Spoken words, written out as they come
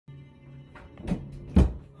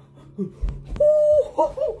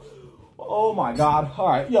Oh my God. All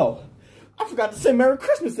right, yo. I forgot to say Merry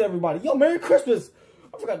Christmas to everybody. Yo, Merry Christmas.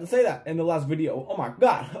 I forgot to say that in the last video. Oh my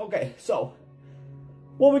God. Okay, so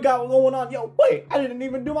what we got going on? Yo, wait, I didn't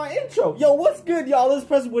even do my intro. Yo, what's good, y'all? This is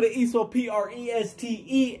Preston with an E, so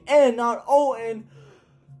P-R-E-S-T-E-N, not O-N.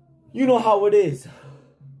 You know how it is.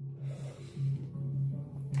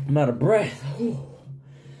 I'm out of breath. Need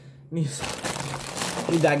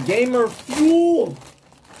that gamer fuel.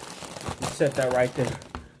 Set that right there.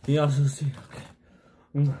 Can you also see?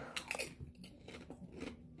 Okay.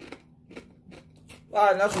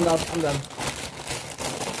 Alright, that's enough. I'm done.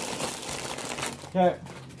 Okay.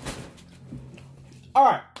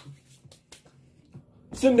 Alright.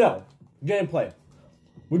 Sindel. Gameplay.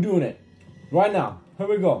 We're doing it. Right now. Here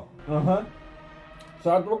we go.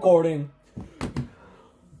 Start the recording.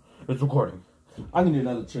 It's recording. I can do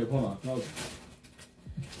another trip. Hold on.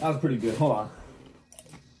 That was pretty good. Hold on.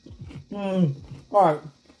 Alright.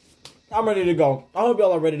 I'm ready to go. I hope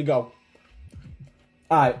y'all are ready to go.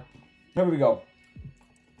 Alright. Here we go.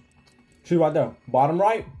 See right there. Bottom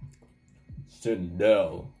right.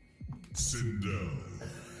 Sindel. Sindel.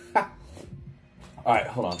 Alright,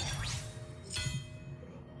 hold on.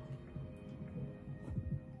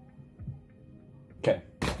 Okay.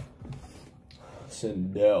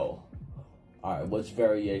 Sindel. Alright, what's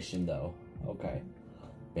variation though? Okay.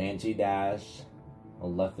 Banshee Dash.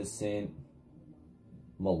 Maleficent.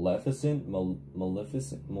 Maleficent?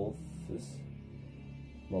 Maleficent?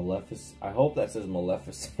 Maleficent. I hope that says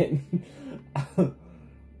Maleficent.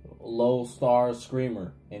 Low Star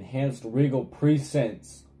Screamer. Enhanced Regal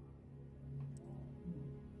Presence.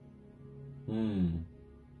 Well,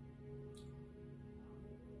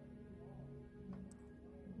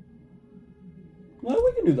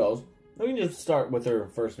 we can do those. We can just start with her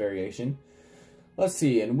first variation. Let's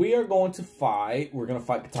see, and we are going to fight. We're going to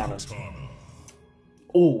fight Katana.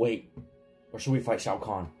 Oh, wait. Or should we fight Shao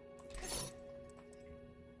Kahn?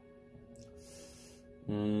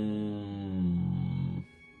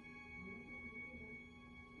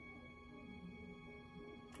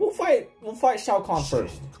 We'll fight Shao Kahn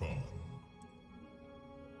first.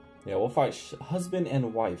 Yeah, we'll fight husband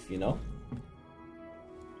and wife, you know?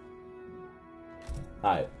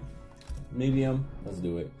 Alright. Medium. Let's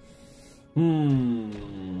do it.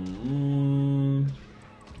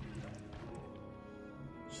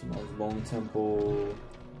 Shimmer's Bone Temple.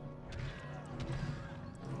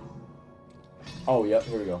 Oh, yep,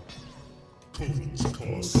 here we go.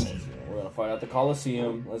 We're gonna fight at the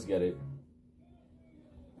Coliseum. Let's get it.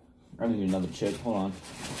 I need another chip. Hold on.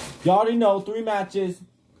 You already know, 3 matches.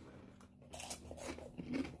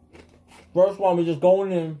 First one, we just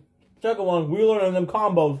going in. Second one, we learning them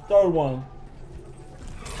combos. Third one,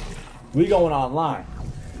 we going online.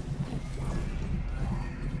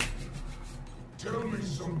 Tell me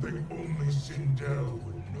something only Sindel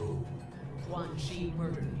would know. Quan Chi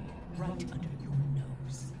murdered me right under your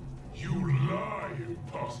nose. You lie,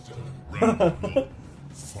 imposter. Round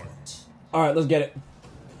fight. Alright, let's get it.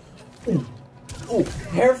 Ooh. Ooh,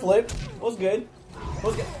 hair flip. What's good?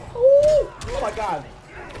 What's good? Ooh. Oh my God.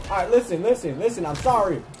 Alright, listen. I'm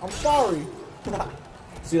sorry.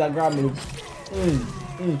 See that grab move?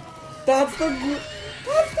 That's the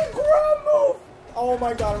grab move. Oh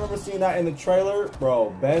my God, I remember seeing that in the trailer. Bro,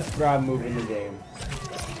 best grab move in the game.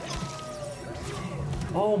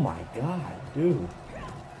 Oh my God, dude.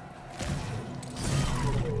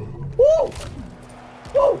 Woo!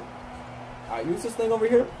 Woo! Alright, use this thing over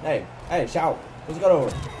here. Hey, Shao. Let's go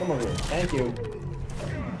over. Come over here. Thank you.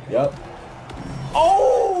 Yep.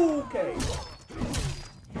 Okay.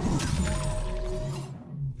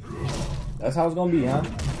 That's how it's gonna be, huh?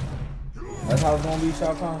 That's how it's gonna be,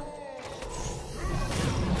 Shao Kahn.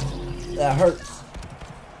 That hurts.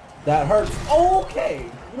 That hurts.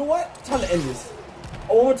 Okay. You know what? Time to end this.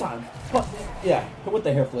 Oh, one more time. Yeah, with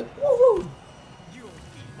the hair flip. Woohoo! You'll be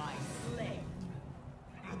my slave.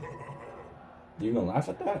 You gonna laugh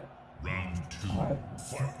at that? Round 2. All right.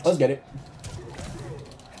 Fight. Let's get it.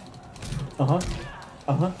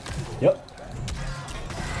 Yep.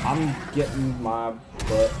 I'm getting my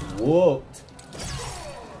butt whooped.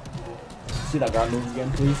 See that grab move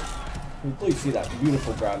again, please? Please see that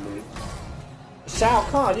beautiful grab move. Shao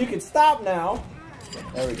Kahn, you can stop now.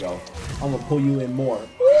 There we go. I'm gonna pull you in more.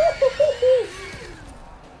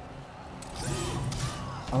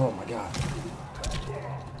 Oh my God.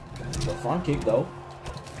 The front kick though.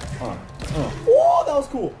 Oh, that was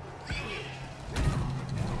cool.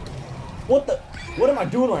 What am I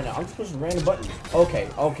doing right now? I'm just pushing random buttons. Okay.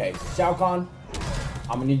 Shao Kahn,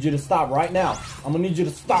 I'm gonna need you to stop right now.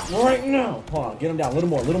 Hold on, get him down. A little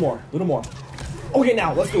more. Okay,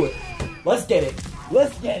 now, let's do it. Let's get it.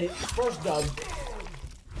 Let's get it. First dub.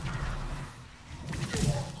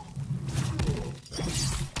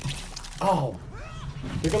 Oh.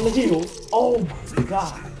 Here come the heels. Oh my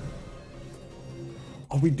god.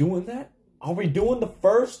 Are we doing that? Are we doing the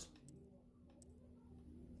first?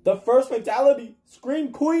 The first fatality.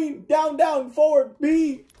 Scream queen. Down, down, forward,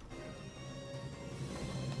 B.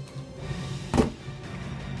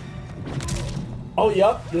 Oh,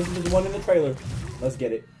 yep. This is the one in the trailer. Let's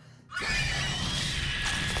get it.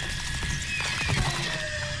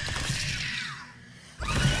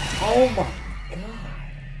 Oh my god.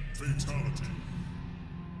 Fatality.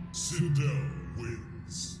 Sindel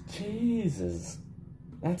wins. Jesus.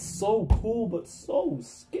 That's so cool, but so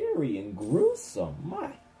scary and gruesome.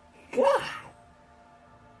 My god.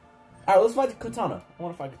 Alright, let's fight Katana. I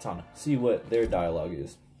want to fight Katana. See what their dialogue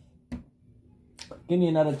is. Give me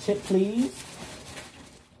another chip, please.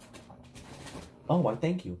 Oh, why,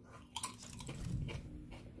 thank you.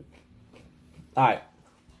 Alright.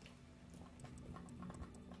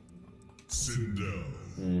 Sindel.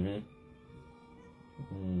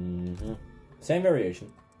 Same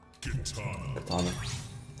variation. Katana. Katana.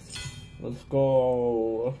 Let's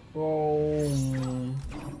go. Let's go.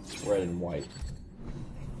 Red and white.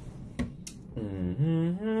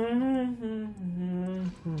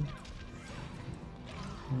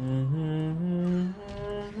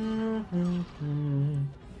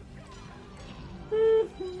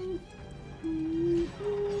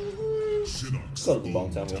 Shinnok's Go to the bone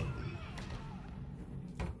Bone temple. Temple.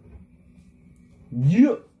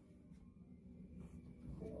 Yeah.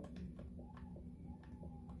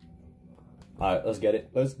 Alright, let's get it.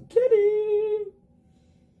 Let's get it.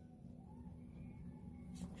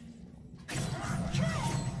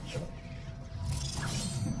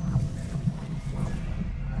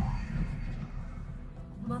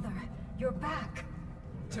 Mother, you're back.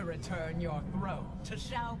 To return your throne to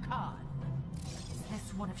Shao Kahn. Is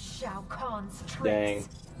this one of Shao Kahn's tricks? Dang.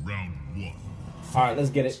 Round 1. Alright, let's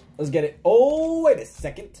get it. Let's get it. Oh, wait a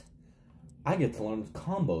second. I get to learn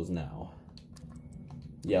combos now.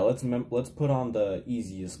 Yeah, let's put on the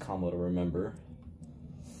easiest combo to remember.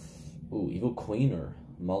 Ooh, Evil Queen or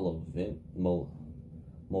Malevolent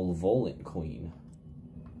Queen.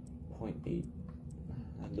 0.8.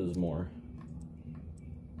 That does more.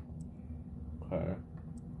 Okay.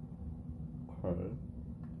 Okay.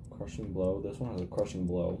 Crushing Blow. This one has a Crushing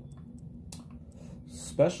Blow.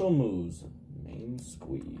 Special moves. Main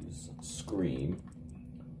Squeeze. Scream.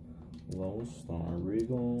 Lone Star.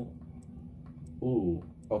 Regal. Ooh.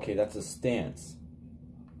 Okay, that's a stance.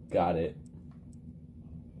 Got it.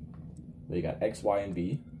 We got X, Y, and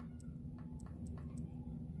B.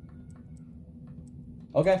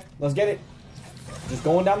 Okay, let's get it. Just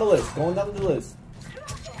going down the list. Going down the list.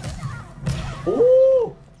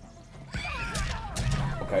 Ooh.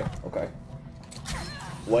 Okay, okay.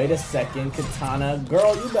 Wait a second, Katana.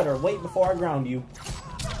 Girl, you better wait before I ground you.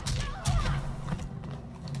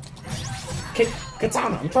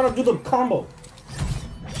 Katana, I'm trying to do the combo.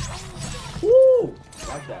 Woo!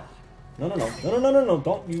 Like that. No,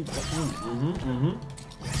 don't you.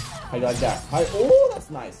 How you like that? Oh, that's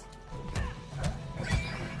nice.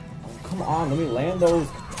 Oh, come on, let me land those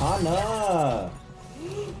Katana.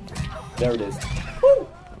 There it is. Woo!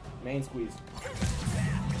 Main squeeze.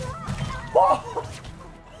 Oh!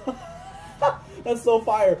 That's so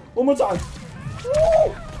fire. One more time.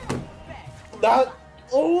 Woo!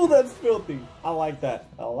 Oh, that's filthy. I like that.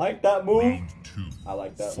 I like that move. Round 2. I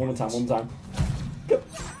like that. One more time, one more time.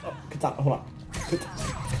 Oh, Katana, hold on.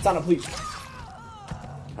 Katana, please.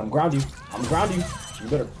 I'm ground you. I'm ground you. You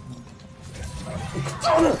better.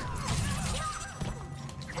 Katana!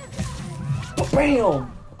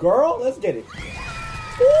 Bam! Girl, let's get it.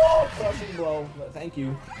 Woo! Crushing blow. Thank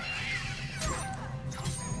you.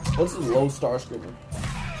 What's the low star screamer?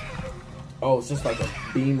 Oh, it's just like a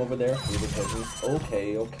beam over there.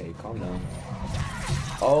 Okay, okay, calm down.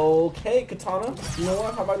 Okay, Katana. You know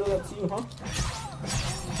what? How about I do that to you, huh?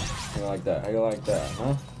 How you like that? How you like that,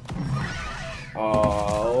 huh?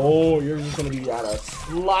 Oh, you're just gonna be at a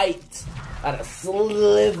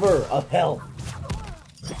sliver of hell.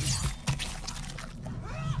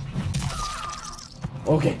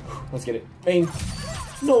 Okay, let's get it. Bang.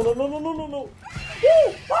 No.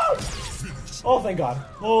 Woo! Ah! Oh, thank God.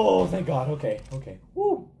 Oh, thank God. Okay.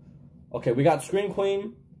 Woo. Okay, we got Scream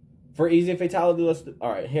Queen for easy fatality.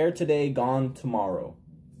 All right, hair today, gone tomorrow.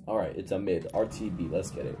 All right, it's a mid. RTB.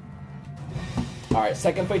 Let's get it. All right,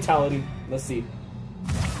 second fatality. Let's see.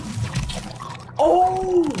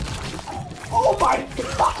 Oh! Oh my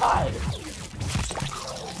God!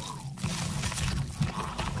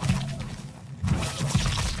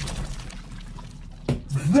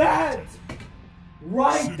 That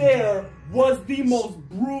right there was the most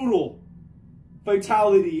brutal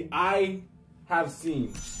fatality I have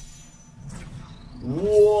seen.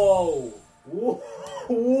 Whoa. Whoa.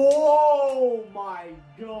 Whoa, my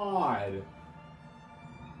God.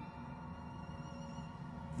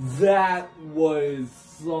 That was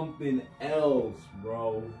something else,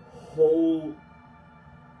 bro.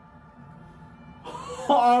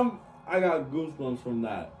 I got goosebumps from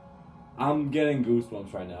that. I'm getting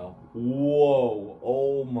goosebumps right now. Whoa.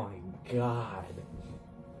 Oh my God.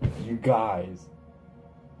 You guys.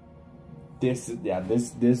 This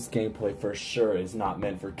gameplay for sure is not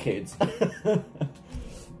meant for kids.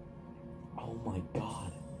 Oh my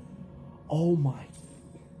God. Oh my.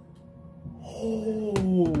 Oh,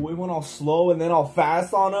 it went all slow and then all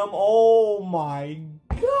fast on him. Oh my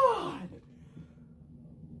God.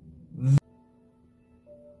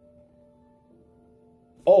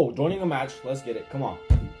 Oh, joining a match. Let's get it. Come on.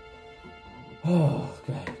 Oh,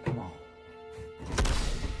 okay. Come on.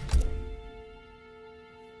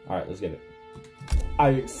 Alright, let's get it. I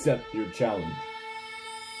accept your challenge,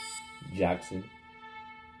 Jackson.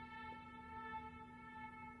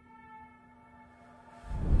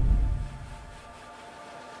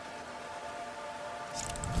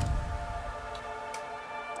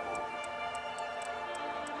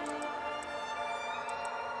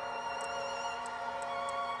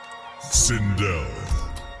 Sindel.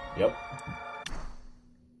 Yep.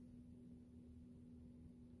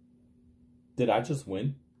 Did I just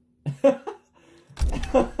win?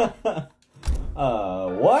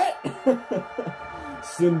 What?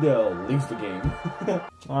 Sindel leaves the game.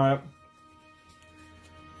 Alright.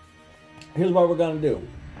 Here's what we're gonna do.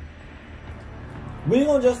 We're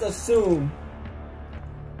gonna just assume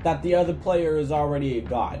that the other player is already a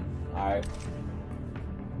god. Alright.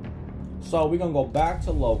 So we're gonna go back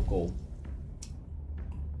to local.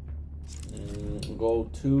 Go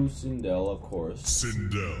to Sindel, of course.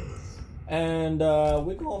 Sindel. And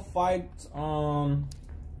we're gonna fight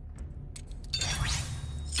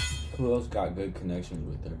who else got good connections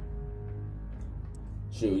with her?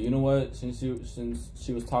 Shoot, you know what? Since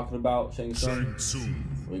she was talking about Shang Tsung,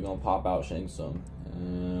 we're gonna pop out Shang Tsung.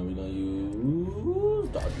 And we're gonna use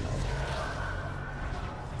Dark Knight.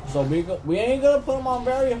 So we ain't gonna put them on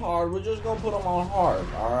very hard, we're just gonna put them on hard,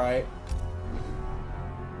 alright?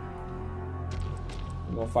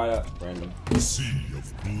 We're gonna fight up random. Sea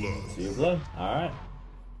of Blood. Sea of Blood. Alright.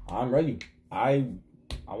 I'm ready. I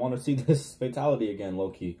want to see this fatality again, low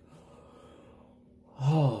key.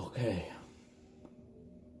 Oh, okay.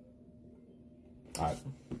 Alright.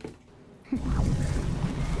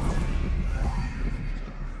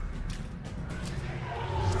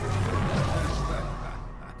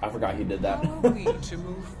 I forgot he did that. How are we to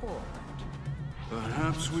move forward?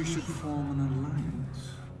 Perhaps we should form an alliance.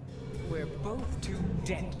 We're both too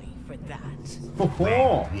deadly for that.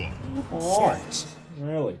 Oh,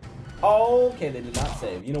 really? Okay, they did not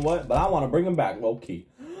save. You know what? But I want to bring him back, low key.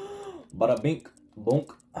 Bada bink, bonk,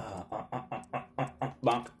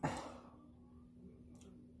 bonk.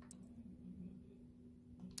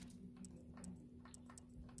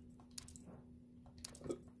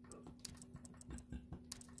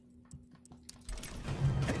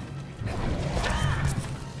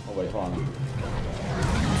 Oh wait, hold on.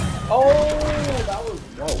 Oh, that was,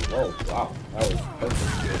 whoa, wow, that was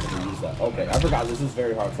perfect to use that. Okay, I forgot this is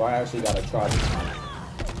very hard, so I actually gotta try this time.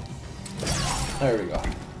 There we go.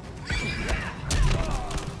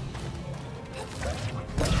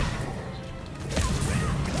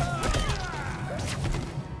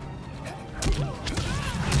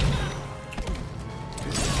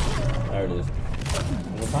 There it is.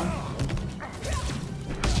 One more time.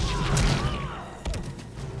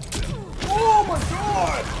 Oh my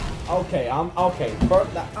God! Okay, I'm okay.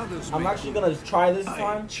 I'm actually gonna try this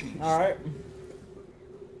time. All right.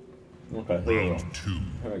 Okay, here we go.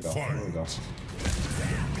 Here we go. Here we go.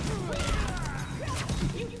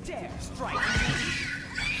 You dare strike!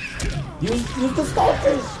 Use the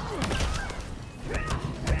starfish.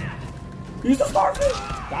 Use the starfish.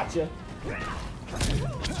 Gotcha.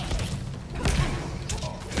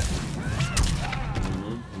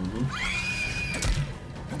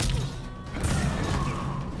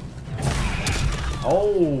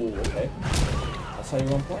 Oh, okay. That's how you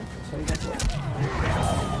gonna play? That's how you gonna play?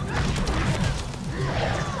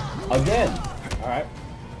 Again. Alright.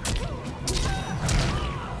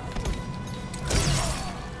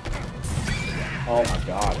 Oh my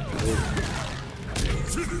God.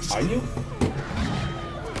 Are you?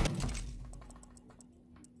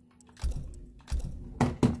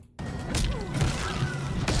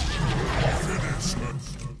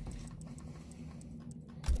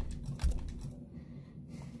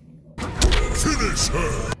 Finish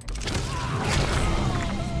her!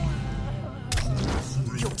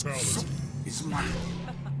 Brutality. It's mine.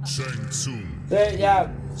 Shang Tsung.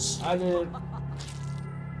 Yeah, I did.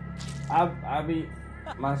 I beat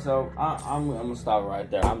myself. I'm gonna stop right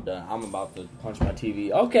there. I'm done. I'm about to punch my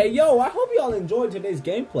TV. Okay, yo, I hope y'all enjoyed today's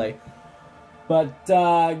gameplay. But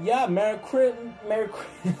yeah, Merry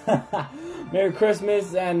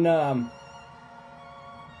Christmas, and I'll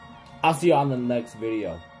see you on the next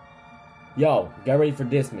video. Yo, get ready for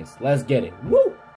Dismiss. Let's get it. Woo!